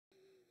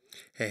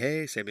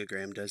Hey, Samuel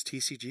Graham does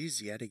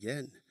TCGs yet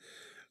again.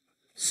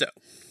 So,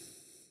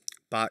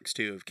 box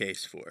 2 of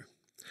case 4.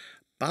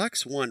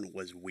 Box 1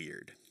 was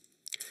weird.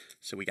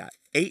 So we got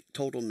 8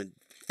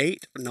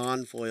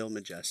 non-foil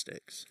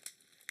Majestics,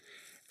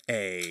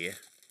 a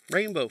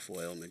rainbow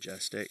foil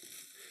Majestic,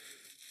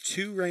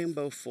 2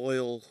 rainbow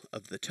foil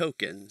of the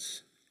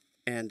tokens,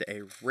 and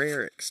a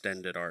rare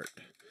extended art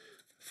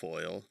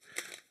foil,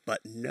 but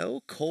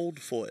no cold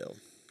foil.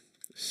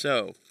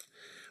 So,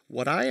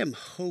 what I am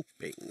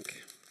hoping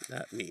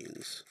that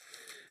means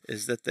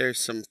is that there's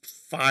some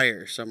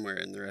fire somewhere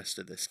in the rest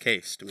of this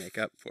case to make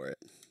up for it.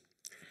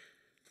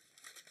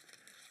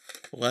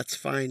 Let's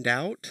find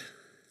out.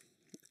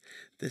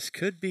 This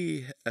could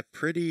be a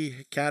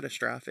pretty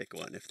catastrophic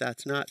one if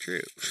that's not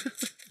true.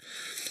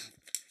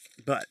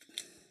 But,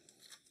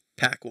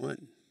 pack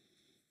 1.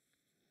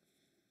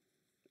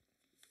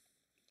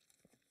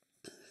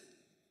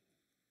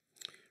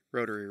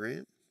 Rotary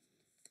Ramp,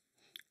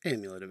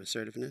 Amulet of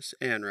Assertiveness,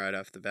 and right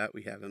off the bat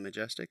we have a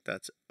Majestic.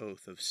 That's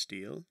Oath of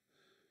Steel.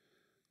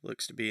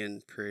 Looks to be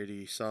in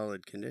pretty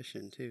solid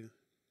condition too.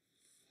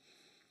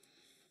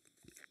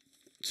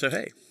 So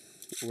hey,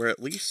 we're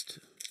at least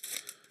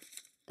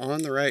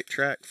on the right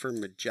track for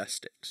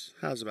Majestics.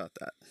 How's about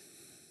that?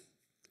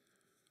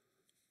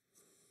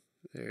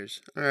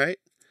 Alright,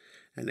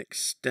 an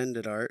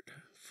extended art,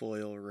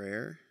 foil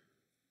rare,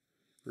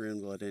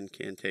 Rune Blood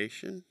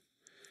Incantation,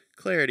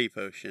 Clarity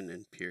Potion,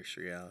 and Pierce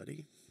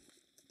Reality.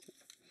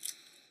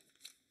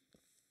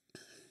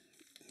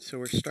 So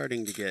we're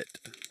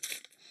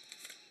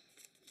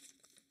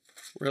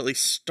at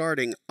least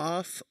starting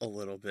off a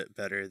little bit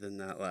better than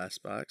that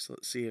last box.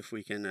 Let's see if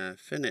we can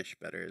finish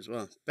better as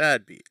well.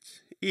 Bad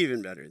Beats,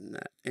 even better than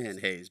that, and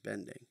Haze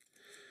Bending,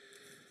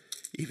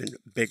 even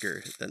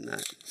bigger than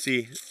that.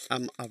 See,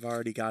 I've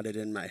already got it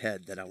in my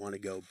head that I want to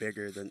go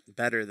better than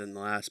the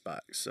last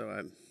box, so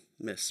I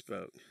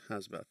misspoke.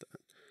 How's about that?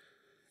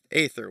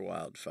 Aether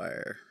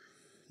Wildfire,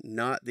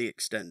 not the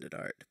extended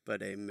art,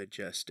 but a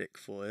Majestic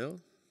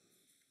foil.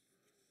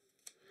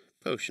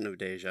 Potion of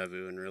Deja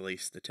Vu and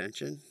Release the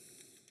Tension.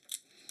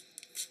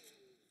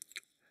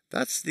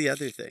 That's the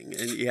other thing,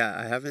 and yeah,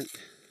 I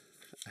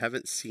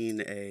haven't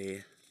seen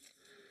a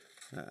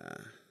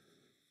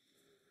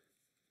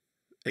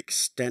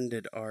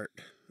extended art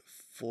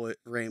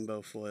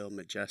rainbow foil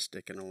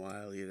Majestic in a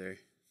while either.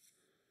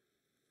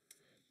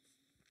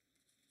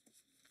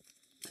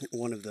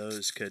 One of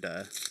those could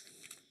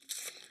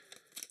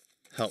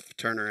help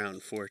turn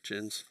around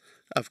fortunes.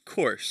 Of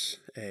course,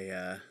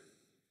 a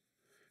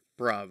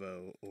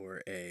Bravo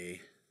or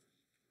a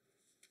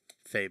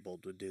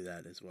Fabled would do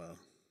that as well.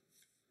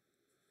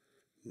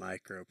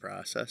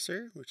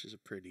 Microprocessor, which is a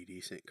pretty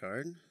decent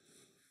card.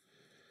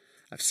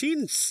 I've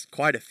seen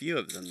quite a few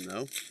of them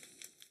though.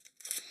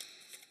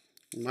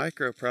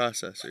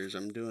 Microprocessors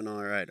I'm doing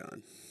alright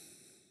on.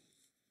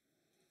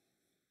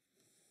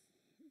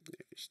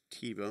 There's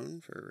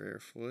T-Bone for rare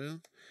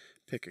foil.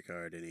 Pick a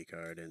card, any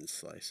card, and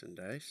slice and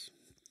dice.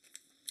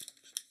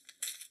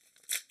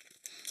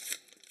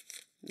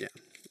 Yeah.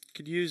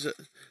 Could use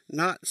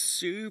not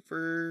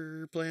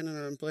super planning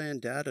on playing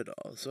dad at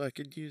all, so I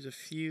could use a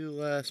few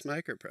less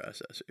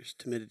microprocessors.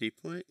 Timidity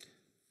Point,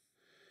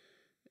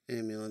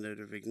 Amulet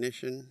of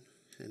Ignition,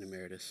 and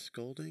Emeritus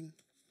Scolding.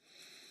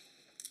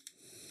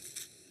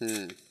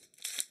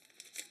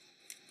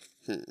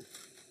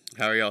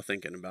 How are y'all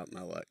thinking about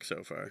my luck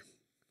so far?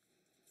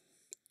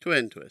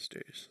 Twin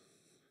Twisters,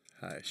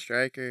 High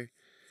Striker,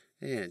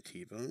 and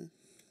T-Bone.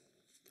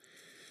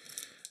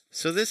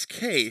 So this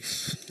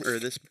case, or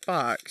this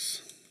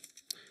box,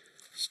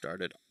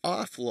 started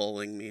off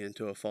lulling me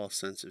into a false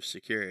sense of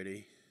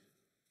security.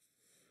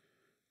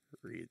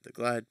 Read the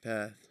Glide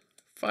Path.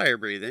 Fire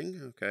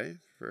Breathing, okay,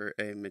 for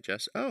a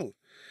Majestic. Oh,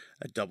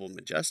 a double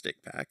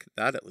Majestic pack.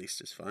 That at least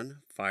is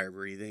fun. Fire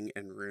Breathing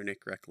and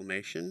Runic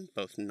Reclamation,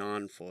 both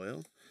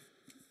non-foil.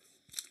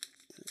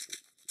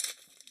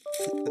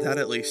 That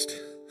at least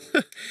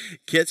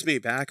gets me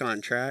back on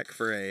track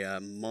for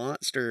a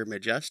monster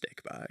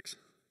Majestic box.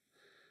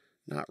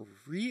 Not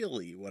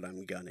really what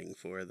I'm gunning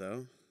for,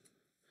 though.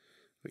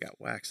 We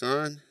got Wax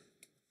On.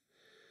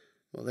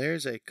 Well,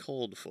 there's a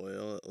cold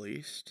foil, at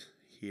least.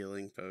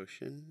 Healing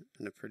Potion,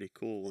 and a pretty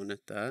cool one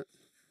at that.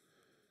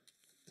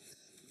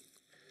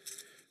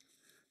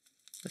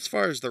 As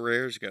far as the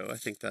rares go, I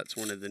think that's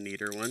one of the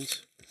neater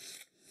ones.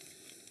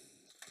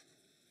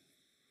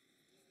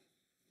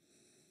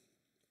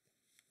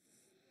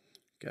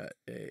 Got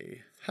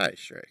a High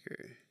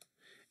Striker,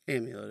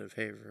 Amulet of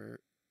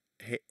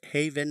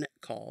Haven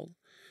Call,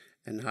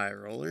 and High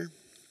Roller.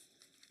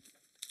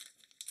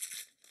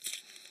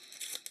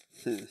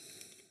 I'm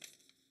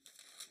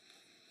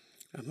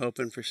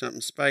hoping for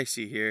something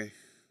spicy here.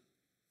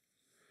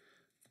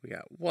 We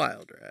got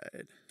Wild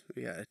Ride.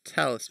 We got a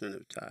Talisman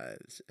of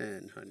Tithes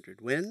and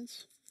 100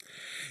 Winds.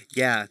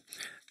 Yeah,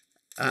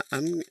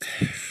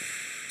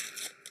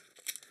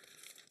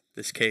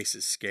 this case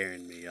is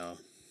scaring me, y'all.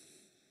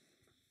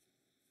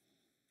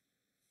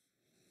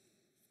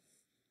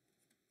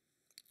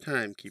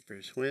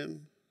 Timekeeper's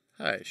Whim,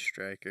 High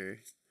Striker,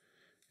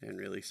 and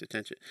release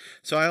attention.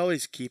 So I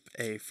always keep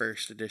a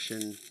first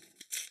edition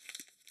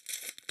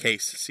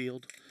case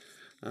sealed.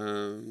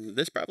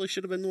 This probably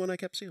should have been the one I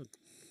kept sealed.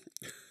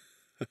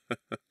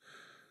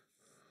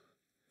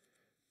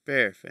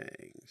 Bare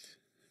Fangs,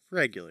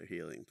 regular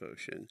healing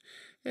potion,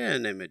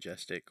 and a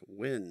majestic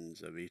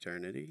Winds of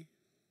Eternity.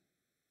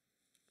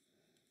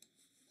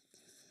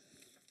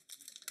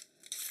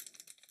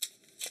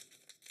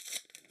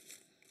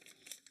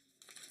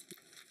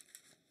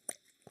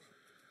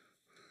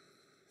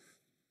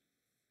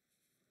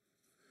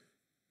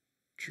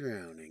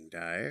 Drowning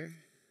Dire,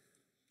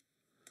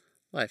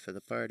 Life of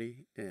the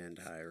Party, and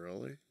High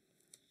Roller.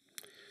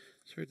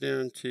 So we're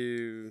down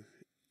to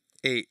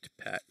 8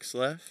 packs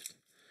left.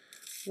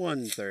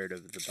 1/3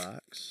 of the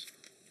box.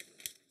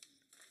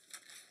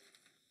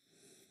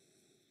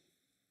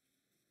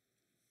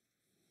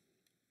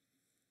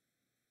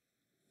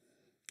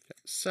 Got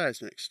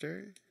Seismic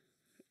Stir,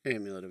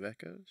 Amulet of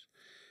Echoes,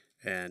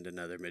 and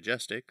another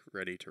Majestic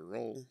ready to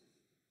roll.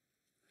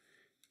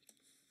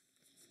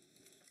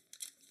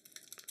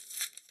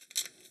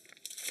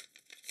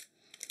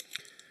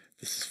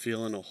 This is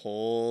feeling a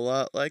whole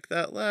lot like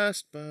that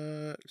last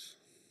box.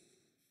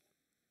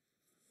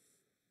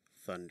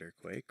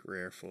 Thunderquake,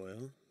 rare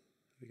foil.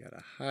 We got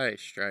a High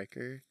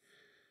Striker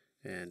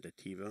and a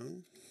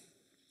T-Bone.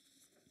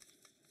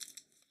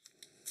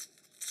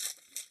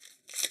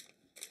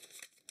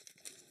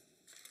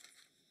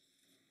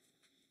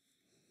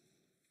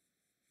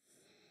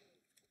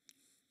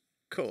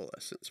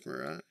 Coalescence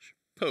Mirage,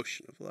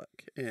 Potion of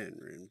Luck,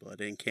 and Rune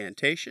Blood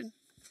Incantation.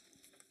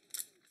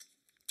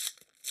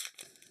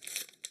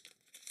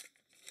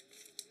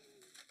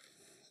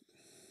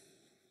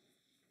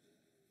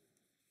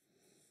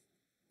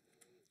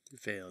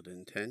 Veiled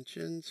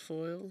Intentions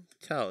foil,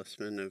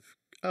 Talisman of...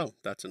 Oh,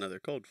 that's another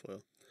cold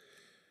foil.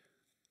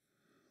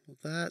 Well,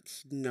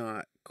 that's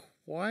not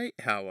quite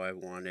how I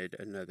wanted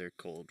another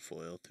cold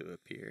foil to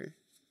appear.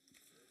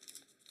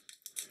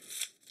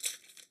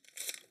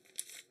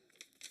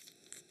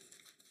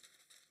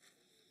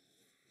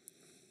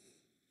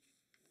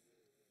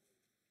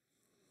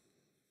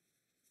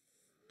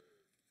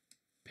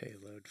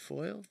 Payload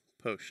foil,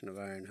 Potion of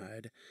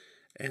Ironhide,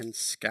 and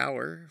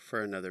Scour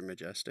for another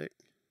Majestic.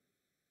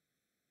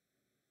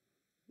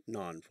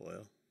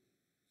 Non-foil.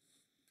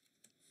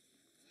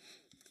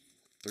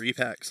 3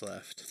 packs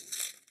left.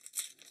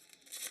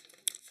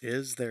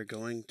 Is there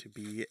going to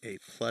be a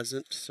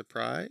pleasant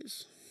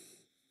surprise?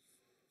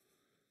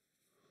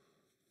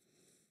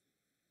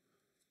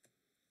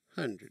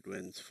 100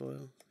 Winds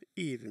foil,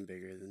 even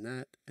bigger than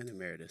that, and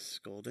Emeritus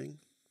Scolding.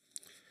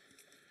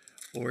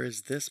 Or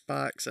is this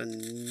box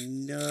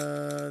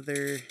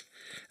another...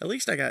 At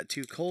least I got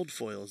 2 cold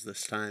foils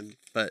this time,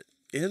 but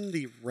in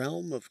the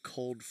realm of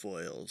cold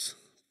foils,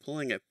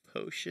 pulling a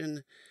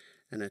potion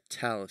and a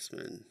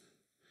talisman,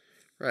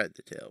 Ride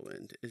the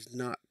Tailwind, is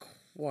not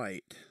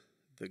quite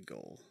the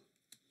goal.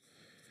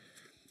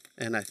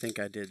 And I think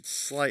I did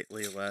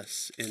slightly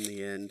less in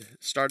the end.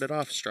 Started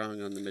off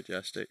strong on the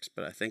Majestics,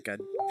 but I think I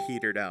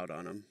petered out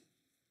on them.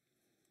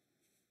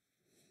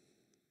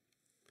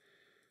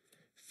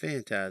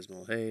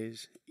 Phantasmal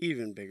Haze,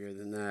 even bigger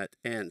than that,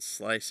 and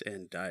Slice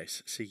and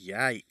Dice. So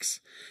yikes.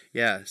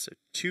 Yeah, so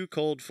 2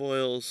 cold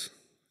foils,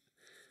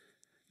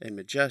 a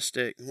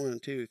Majestic, 1,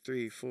 2,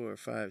 3, 4,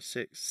 5,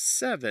 6,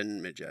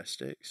 7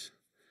 Majestics.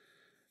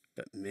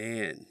 But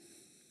man,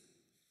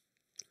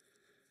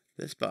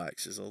 this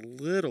box is a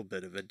little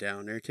bit of a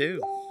downer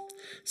too.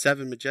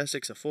 7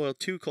 Majestics, a foil,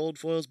 2 cold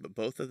foils, but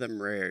both of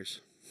them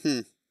rares.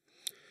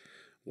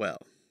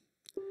 Well,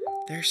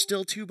 there's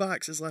still 2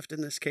 boxes left in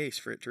this case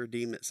for it to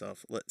redeem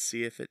itself. Let's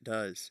see if it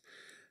does.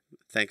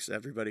 Thanks to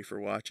everybody for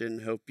watching.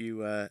 Hope you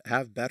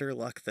have better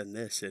luck than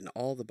this in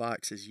all the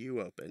boxes you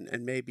open,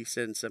 and maybe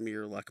send some of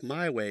your luck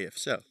my way if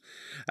so.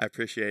 I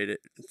appreciate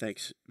it.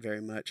 Thanks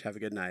very much. Have a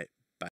good night.